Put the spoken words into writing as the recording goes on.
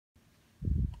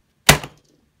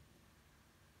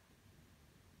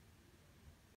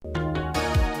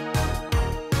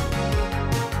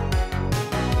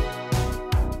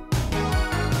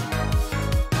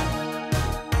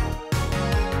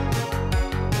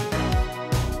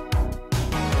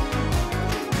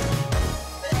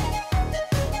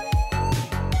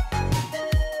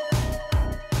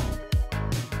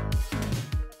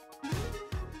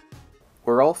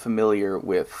familiar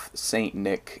with Saint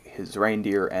Nick, his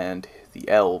reindeer, and the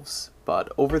elves,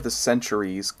 but over the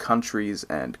centuries, countries,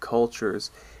 and cultures,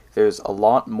 there's a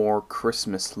lot more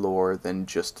Christmas lore than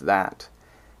just that.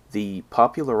 The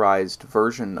popularized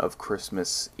version of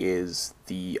Christmas is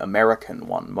the American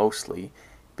one, mostly,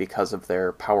 because of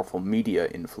their powerful media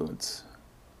influence.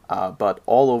 But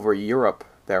all over Europe,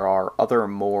 there are other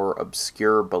more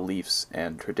obscure beliefs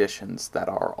and traditions that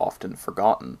are often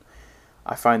forgotten.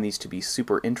 I find these to be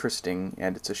super interesting,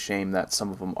 and it's a shame that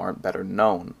some of them aren't better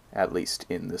known, at least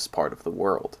in this part of the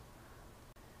world.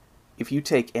 If you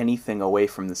take anything away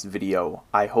from this video,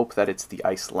 I hope that it's the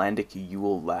Icelandic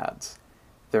Yule lads.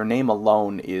 Their name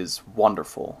alone is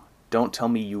wonderful. Don't tell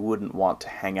me you wouldn't want to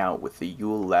hang out with the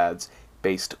Yule lads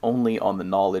based only on the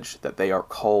knowledge that they are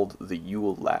called the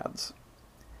Yule lads.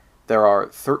 There are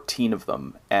 13 of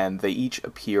them, and they each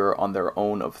appear on their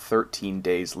own of 13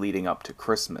 days leading up to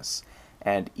Christmas,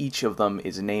 and each of them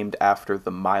is named after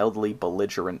the mildly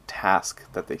belligerent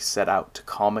task that they set out to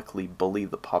comically bully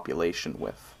the population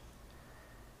with.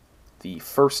 The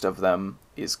first of them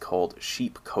is called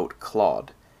Sheepcoat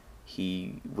Claude.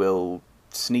 He will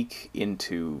sneak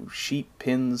into sheep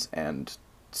pens and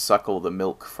suckle the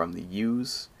milk from the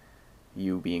ewes,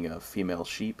 ewe being a female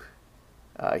sheep.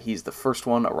 He's the first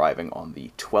one, arriving on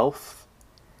the 12th.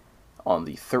 On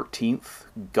the 13th,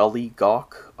 Gully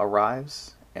Gawk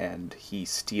arrives, and he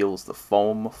steals the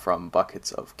foam from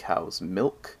buckets of cow's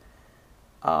milk,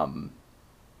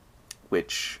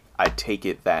 which I take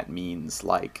it that means,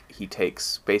 like, he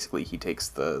takes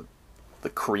the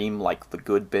cream, like the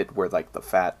good bit where, like, the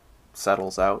fat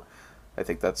settles out. I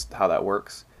think that's how that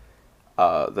works.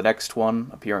 The next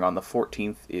one, appearing on the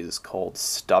 14th, is called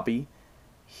Stubby.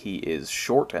 He is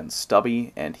short and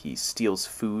stubby, and he steals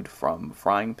food from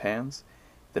frying pans.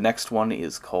 The next one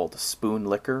is called Spoon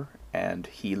Licker, and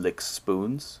he licks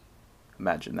spoons.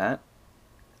 Imagine that.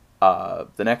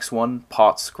 The next one,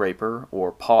 Pot Scraper,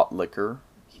 or Pot Licker.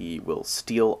 He will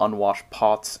steal unwashed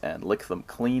pots and lick them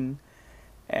clean.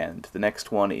 And the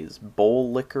next one is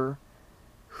Bowl Licker,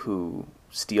 who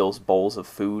steals bowls of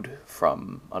food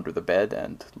from under the bed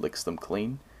and licks them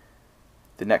clean.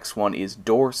 The next one is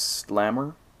Door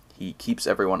Slammer. He keeps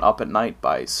everyone up at night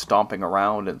by stomping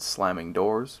around and slamming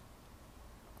doors.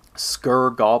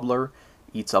 Skur Gobbler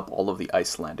eats up all of the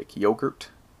Icelandic yogurt,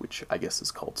 which I guess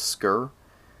is called skur.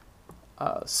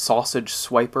 Sausage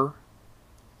Swiper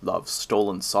loves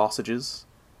stolen sausages.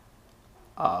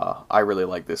 I really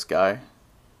like this guy.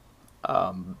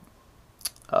 The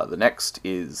next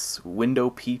is Window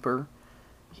Peeper.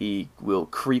 He will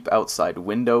creep outside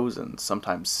windows and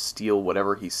sometimes steal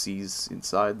whatever he sees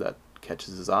inside that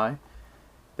catches his eye.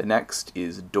 The next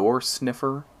is Door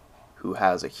Sniffer, who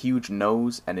has a huge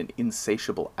nose and an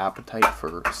insatiable appetite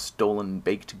for stolen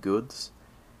baked goods.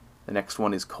 The next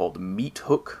one is called Meat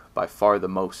Hook, by far the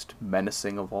most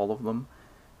menacing of all of them.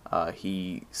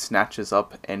 He snatches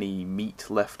up any meat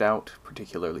left out,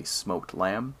 particularly smoked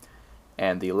lamb.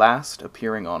 And the last,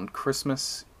 appearing on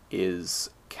Christmas, is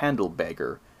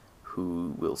Candlebagger,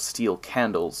 who will steal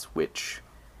candles, which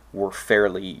were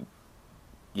fairly,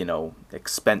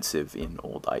 expensive in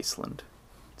old Iceland.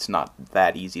 It's not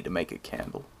that easy to make a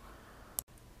candle.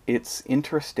 It's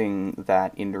interesting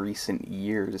that in recent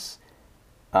years,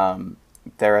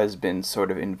 there has been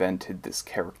sort of invented this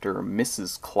character,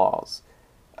 Mrs. Claus,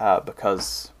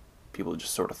 because people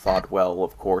just sort of thought, well,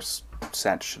 of course,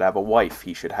 Santa should have a wife.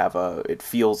 He should have it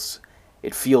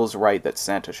feels right that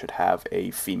Santa should have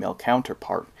a female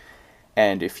counterpart.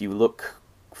 And if you look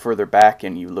further back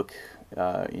and you look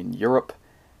in Europe,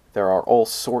 there are all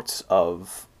sorts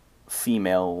of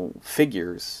female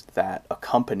figures that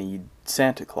accompanied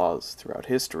Santa Claus throughout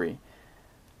history.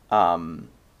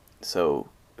 So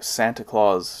Santa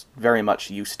Claus very much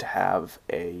used to have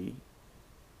a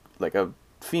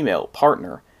female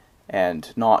partner,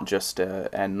 and not just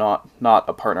not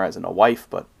a partner as in a wife,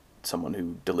 but someone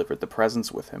who delivered the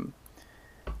presents with him.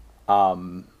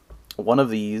 One of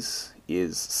these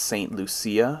is Saint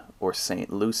Lucia, or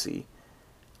Saint Lucy.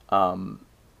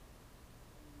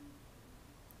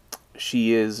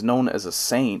 She is known as a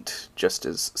saint, just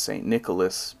as Saint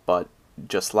Nicholas, but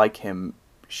just like him,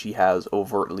 she has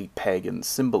overtly pagan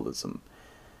symbolism.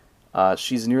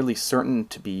 She's nearly certain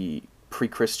to be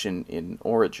pre-Christian in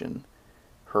origin.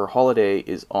 Her holiday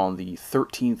is on the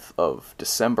 13th of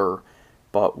December,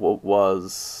 but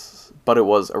it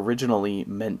was originally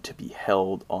meant to be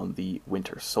held on the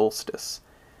winter solstice.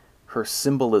 Her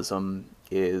symbolism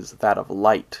is that of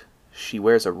light. She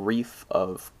wears a wreath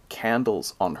of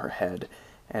candles on her head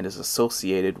and is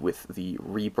associated with the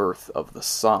rebirth of the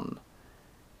sun.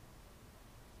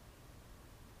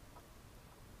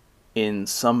 In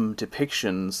some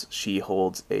depictions, she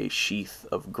holds a sheath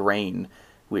of grain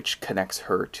which connects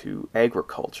her to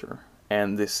agriculture,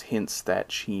 and this hints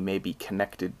that she may be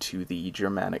connected to the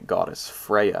Germanic goddess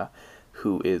Freya,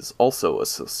 who is also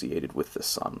associated with the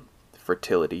sun,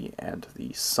 fertility, and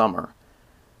the summer.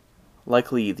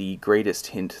 Likely the greatest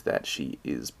hint that she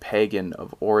is pagan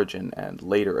of origin and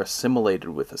later assimilated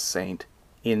with a saint.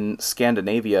 In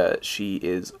Scandinavia, she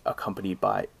is accompanied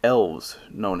by elves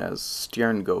known as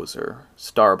Stjerngoser,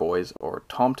 Starboys, or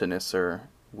Tomtenisser,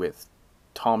 with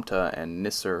Tomta and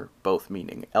Nisser both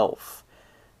meaning elf.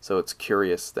 So it's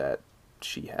curious that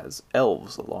she has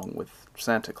elves along with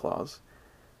Santa Claus.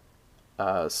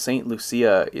 Saint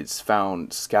Lucia is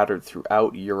found scattered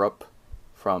throughout Europe,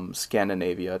 from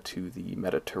Scandinavia to the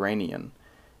Mediterranean,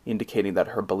 indicating that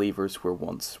her believers were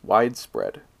once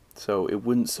widespread. So it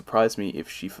wouldn't surprise me if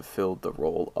she fulfilled the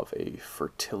role of a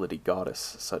fertility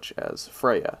goddess such as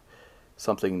Freya,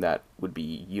 something that would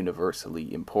be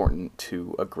universally important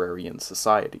to agrarian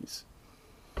societies.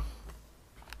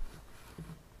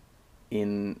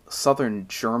 In southern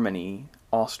Germany,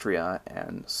 Austria,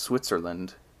 and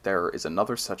Switzerland, there is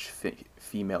another such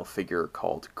female figure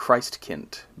called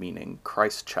Christkind, meaning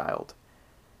Christ child.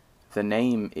 The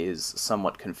name is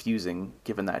somewhat confusing,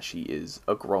 given that she is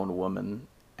a grown woman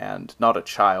and not a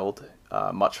child,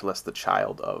 much less the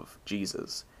child of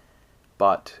Jesus.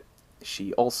 But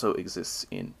she also exists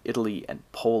in Italy and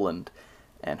Poland,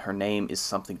 and her name is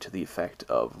something to the effect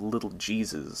of Little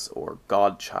Jesus or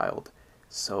Godchild.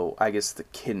 So I guess the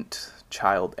kind,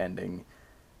 child ending,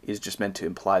 is just meant to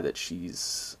imply that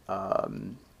she's a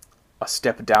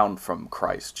step down from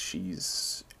Christ.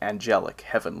 She's angelic,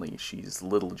 heavenly, she's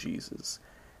Little Jesus.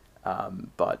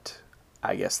 But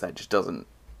I guess that just doesn't...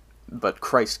 But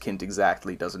Christkind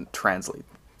exactly doesn't translate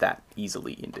that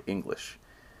easily into English.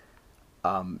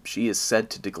 She is said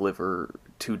to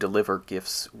deliver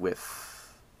gifts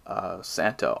with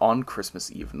Santa on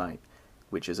Christmas Eve night,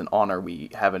 which is an honor we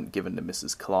haven't given to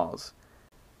Mrs. Claus.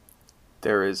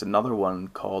 There is another one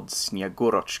called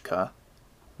Snegurochka,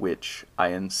 which I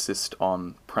insist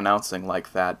on pronouncing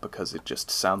like that because it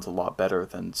just sounds a lot better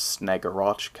than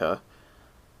Snegurochka.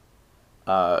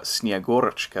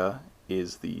 Snegurochka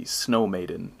is the snow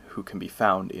maiden who can be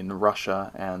found in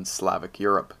Russia and Slavic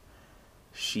Europe.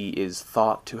 She is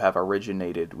thought to have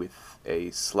originated with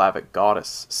a Slavic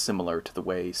goddess similar to the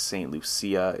way Saint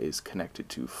Lucia is connected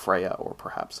to Freya or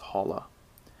perhaps Hala.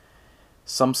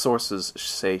 Some sources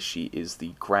say she is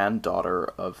the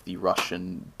granddaughter of the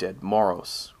Russian Ded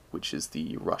Moroz, which is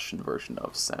the Russian version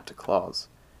of Santa Claus.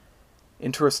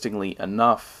 Interestingly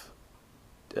enough,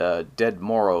 Ded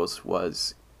Moroz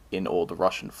was, in old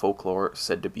Russian folklore,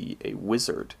 said to be a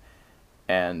wizard,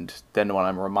 and then when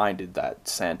I'm reminded that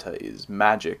Santa is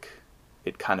magic,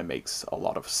 it kind of makes a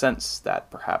lot of sense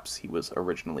that perhaps he was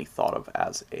originally thought of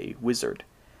as a wizard.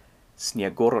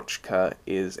 Snegurochka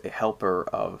is a helper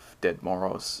of Ded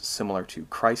Moroz, similar to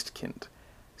Christkind.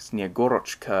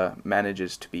 Snegurochka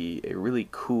manages to be a really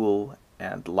cool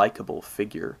and likable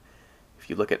figure. If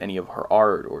you look at any of her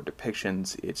art or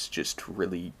depictions, it's just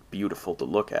really beautiful to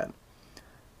look at.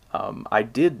 I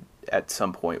did at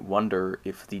some point wonder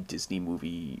if the Disney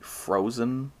movie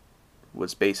Frozen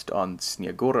was based on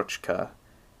Snegurochka,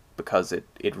 because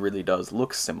it really does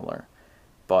look similar.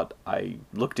 But I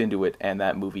looked into it, and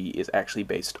that movie is actually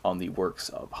based on the works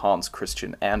of Hans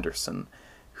Christian Andersen,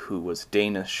 who was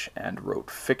Danish and wrote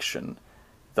fiction,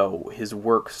 though his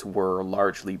works were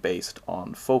largely based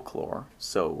on folklore,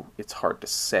 so it's hard to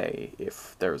say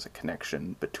if there's a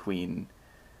connection between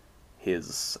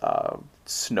his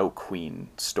Snow Queen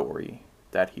story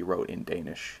that he wrote in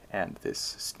Danish and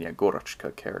this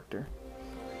Snegurochka character.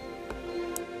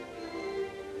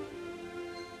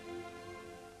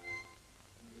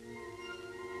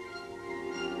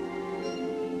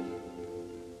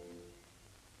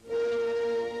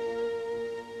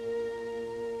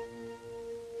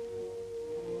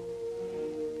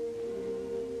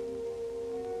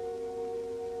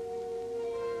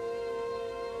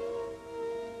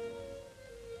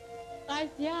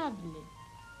 Озябли,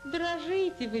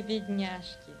 дрожите вы,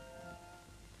 бедняжки.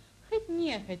 Хоть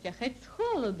нехотя, хоть с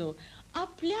холоду, а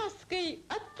пляской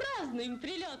отпразднуем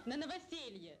прилет на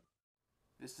новоселье.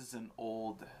 This is an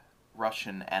old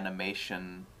Russian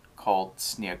animation called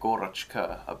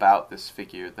Snegurochka about this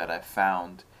figure that I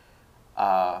found.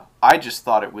 I just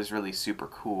thought it was really super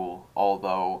cool,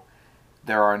 although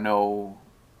there are no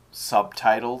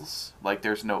subtitles, like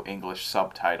there's no English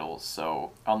subtitles,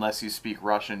 so unless you speak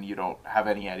Russian you don't have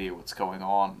any idea what's going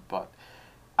on, but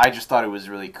I just thought it was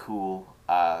really cool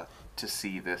to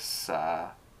see this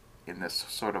in this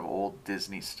sort of old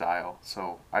Disney style.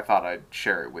 So I thought I'd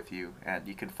share it with you, and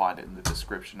you can find it in the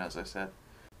description, as I said.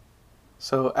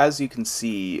 So as you can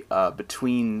see,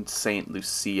 between Saint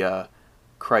Lucia,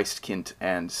 Christkind,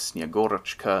 and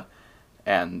Snegurochka,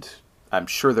 and I'm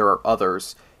sure there are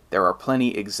others, there are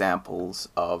plenty examples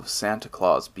of Santa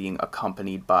Claus being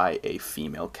accompanied by a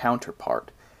female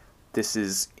counterpart. This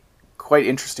is quite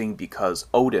interesting because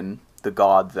Odin, the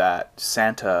god that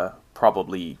Santa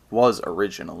probably was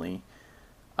originally,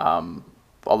 a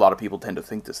lot of people tend to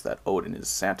think this, that Odin is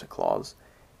Santa Claus,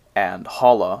 and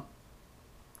Hala,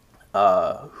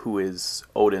 who is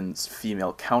Odin's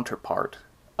female counterpart,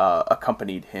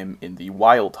 accompanied him in the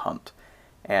Wild Hunt,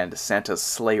 and Santa's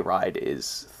sleigh ride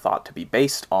is thought to be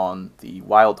based on the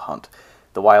Wild Hunt.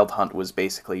 The Wild Hunt was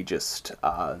basically just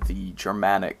the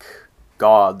Germanic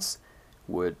gods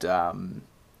would,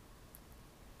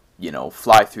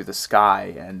 fly through the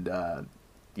sky, and,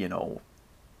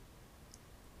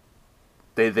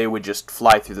 they would just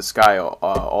fly through the sky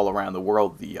all around the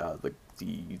world, the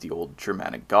old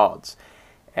Germanic gods.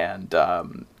 And,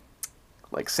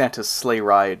 like, Santa's sleigh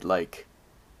ride, like,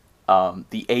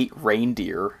 the 8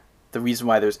 reindeer, the reason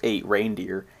why there's 8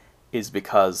 reindeer is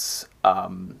because,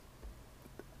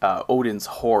 Odin's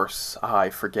horse, I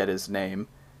forget his name,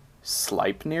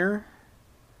 Sleipnir?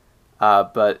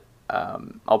 But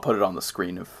I'll put it on the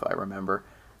screen if I remember,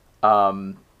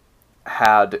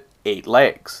 had 8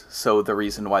 legs. So the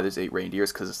reason why there's 8 reindeer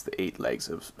is because it's the 8 legs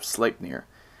of Sleipnir.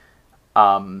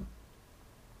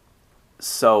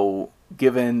 So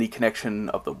given the connection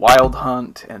of the Wild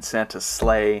Hunt and Santa's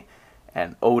sleigh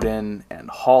and Odin and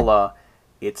Hala,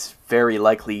 it's very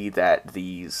likely that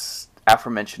these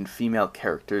aforementioned female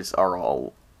characters are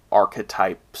all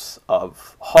archetypes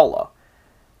of Hala.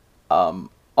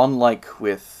 Unlike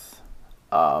with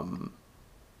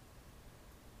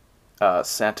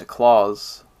Santa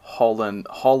Claus,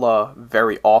 Hala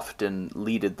very often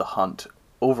leaded the hunt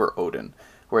over Odin,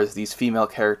 whereas these female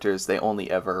characters they only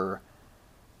ever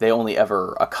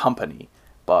accompany,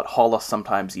 but Hala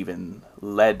sometimes even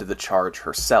led the charge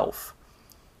herself.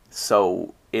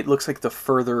 So it looks like the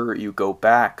further you go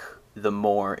back, the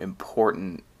more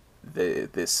important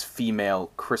this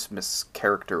female Christmas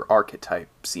character archetype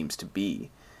seems to be.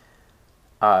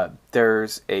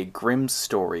 There's a Grimm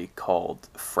story called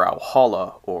Frau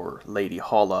Holle, or Lady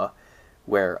Holle,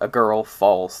 where a girl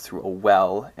falls through a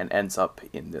well and ends up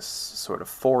in this sort of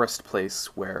forest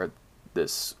place where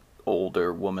this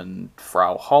older woman,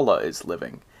 Frau Holle, is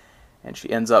living. And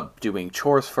she ends up doing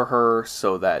chores for her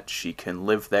so that she can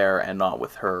live there and not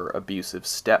with her abusive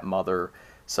stepmother.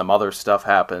 Some other stuff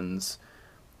happens.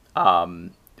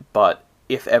 But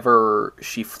if ever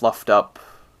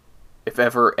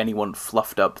anyone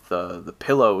fluffed up the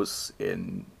pillows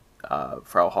in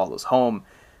Frau Holle's home,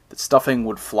 the stuffing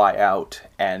would fly out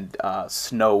and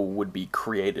snow would be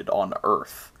created on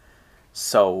Earth.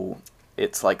 So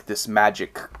it's like this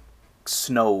magic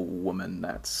snow woman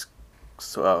that's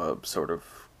sort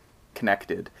of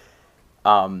connected.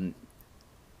 And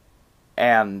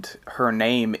her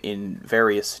name in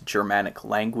various Germanic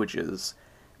languages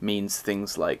means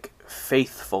things like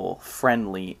faithful,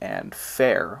 friendly, and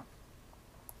fair.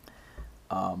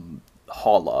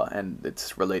 Hala and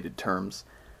its related terms.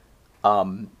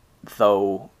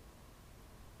 Though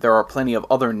there are plenty of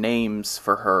other names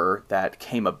for her that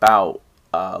came about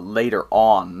later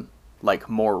on, like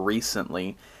more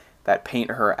recently, that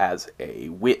paint her as a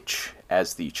witch,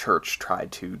 as the church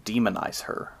tried to demonize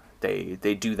her. They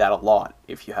do that a lot,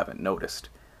 if you haven't noticed.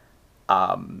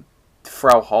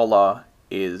 Frau Holle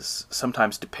is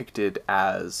sometimes depicted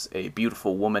as a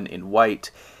beautiful woman in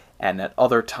white, and at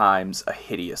other times a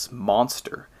hideous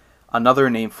monster. Another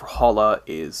name for Holle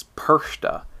is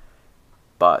Perchta,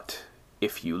 but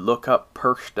if you look up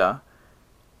Perchta,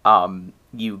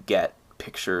 you get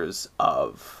pictures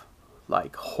of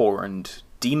like horned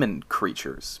demon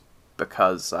creatures,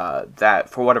 because that,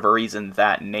 for whatever reason,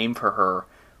 that name for her,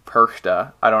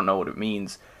 Perchta, I don't know what it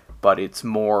means, but it's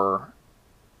more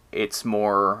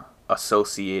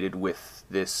associated with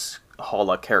this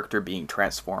Holle character being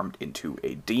transformed into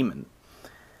a demon.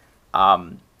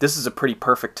 This is a pretty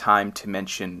perfect time to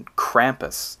mention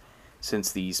Krampus,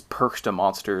 since these Perchta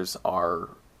monsters are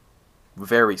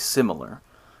very similar.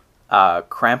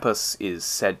 Krampus is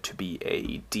said to be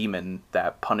a demon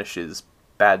that punishes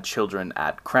bad children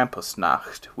at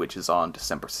Krampusnacht, which is on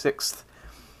December 6th,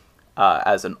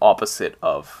 as an opposite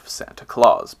of Santa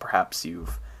Claus. Perhaps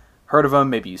you've heard of him,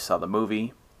 maybe you saw the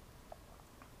movie.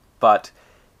 But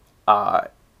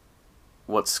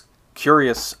what's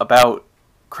curious about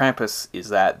Krampus is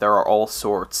that there are all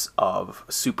sorts of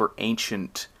super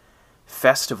ancient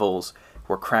festivals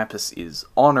where Krampus is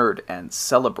honored and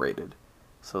celebrated.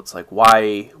 So it's like,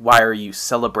 why are you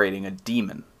celebrating a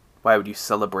demon? Why would you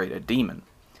celebrate a demon?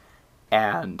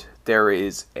 And there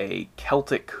is a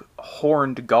Celtic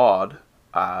horned god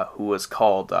who was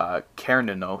called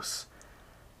Cernunnos.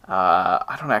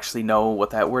 I don't actually know what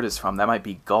that word is from. That might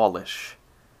be Gaulish.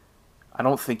 I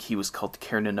don't think he was called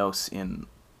Cernunnos in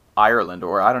Ireland,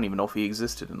 or I don't even know if he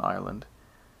existed in Ireland.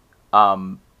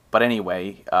 But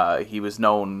anyway, he was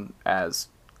known as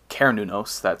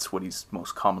Cernunnos. That's what he's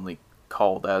most commonly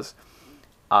called as.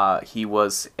 He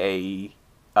was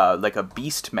like a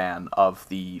beast man of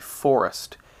the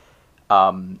forest.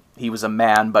 He was a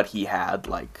man, but he had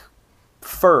like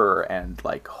fur and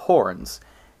like horns,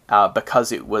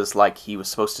 because it was like he was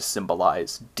supposed to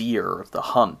symbolize deer, the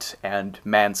hunt, and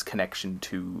man's connection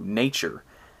to nature.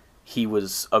 He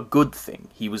was a good thing.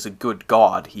 He was a good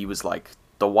god. He was like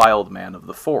the wild man of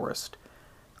the forest.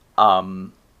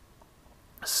 But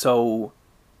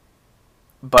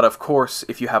of course,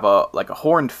 if you have a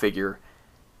horned figure,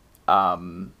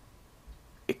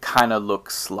 it kind of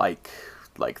looks like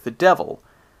the devil.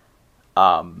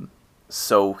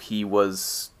 So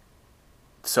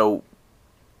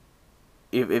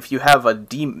if you have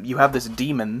you have this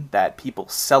demon that people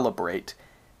celebrate,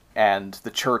 and the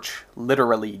church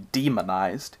literally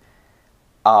demonized,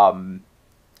 and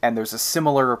there's a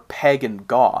similar pagan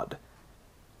god.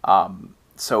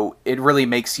 So it really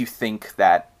makes you think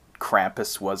that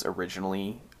Krampus was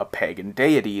originally a pagan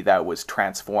deity that was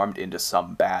transformed into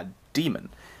some bad demon.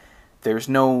 There's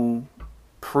no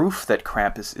proof that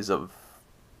Krampus is of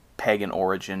pagan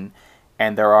origin,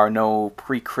 and there are no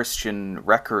pre-Christian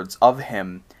records of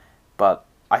him, but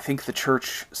I think the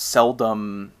church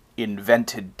seldom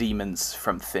invented demons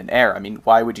from thin air. I mean,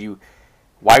 why would you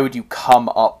come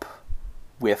up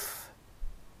with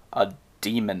a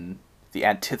demon, the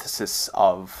antithesis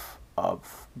of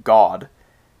God,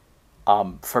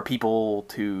 for people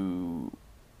to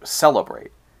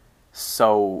celebrate?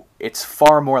 So it's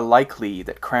far more likely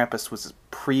that Krampus was a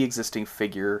pre-existing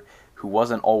figure who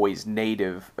wasn't always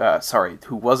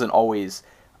who wasn't always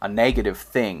a negative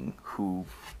thing, who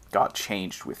got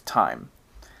changed with time.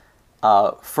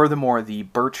 Furthermore, the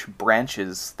birch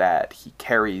branches that he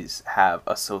carries have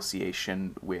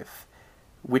association with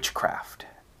witchcraft,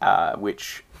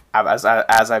 which, as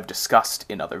I've discussed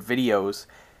in other videos,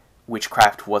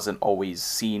 witchcraft wasn't always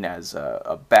seen as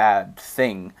a bad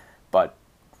thing, but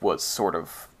was sort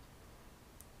of,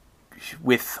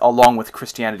 along with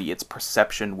Christianity, its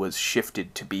perception was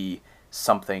shifted to be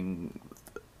something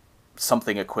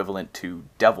equivalent to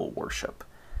devil worship.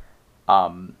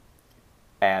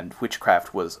 And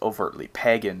witchcraft was overtly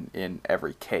pagan in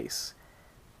every case.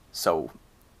 So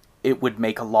it would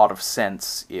make a lot of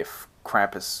sense if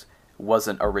Krampus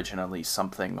wasn't originally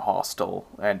something hostile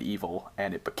and evil,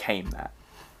 and it became that.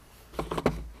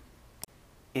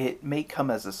 It may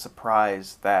come as a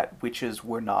surprise that witches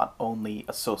were not only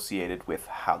associated with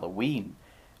Halloween,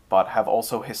 but have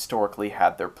also historically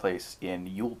had their place in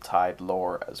Yuletide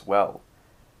lore as well.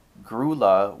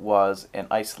 Grula was an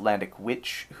Icelandic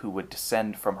witch who would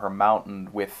descend from her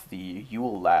mountain with the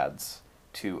Yule lads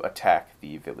to attack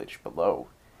the village below.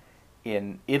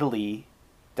 In Italy,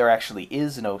 there actually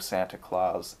is no Santa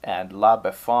Claus, and La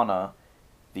Befana,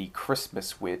 the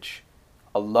Christmas witch,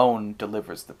 alone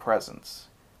delivers the presents.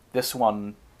 This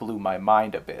one blew my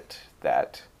mind a bit,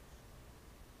 that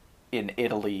in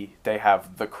Italy they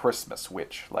have the Christmas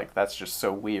witch. Like, that's just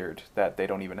so weird that they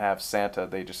don't even have Santa,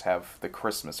 they just have the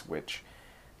Christmas witch.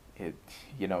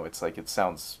 It's like, it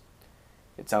sounds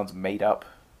made up.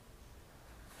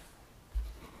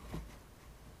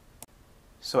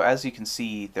 So as you can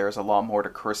see, there's a lot more to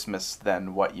Christmas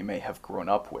than what you may have grown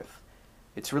up with.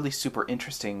 It's really super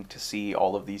interesting to see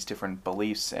all of these different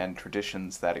beliefs and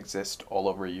traditions that exist all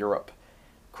over Europe.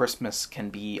 Christmas can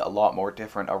be a lot more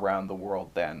different around the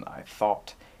world than I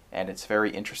thought, and it's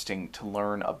very interesting to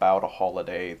learn about a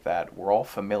holiday that we're all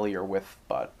familiar with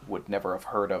but would never have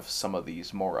heard of some of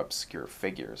these more obscure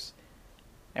figures.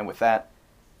 And with that,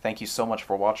 thank you so much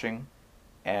for watching,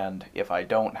 and if I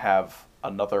don't have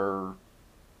another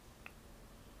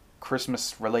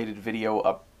Christmas-related video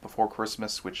up before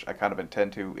Christmas, which I kind of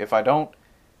intend to, if I don't,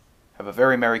 have a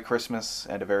very Merry Christmas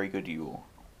and a very good Yule.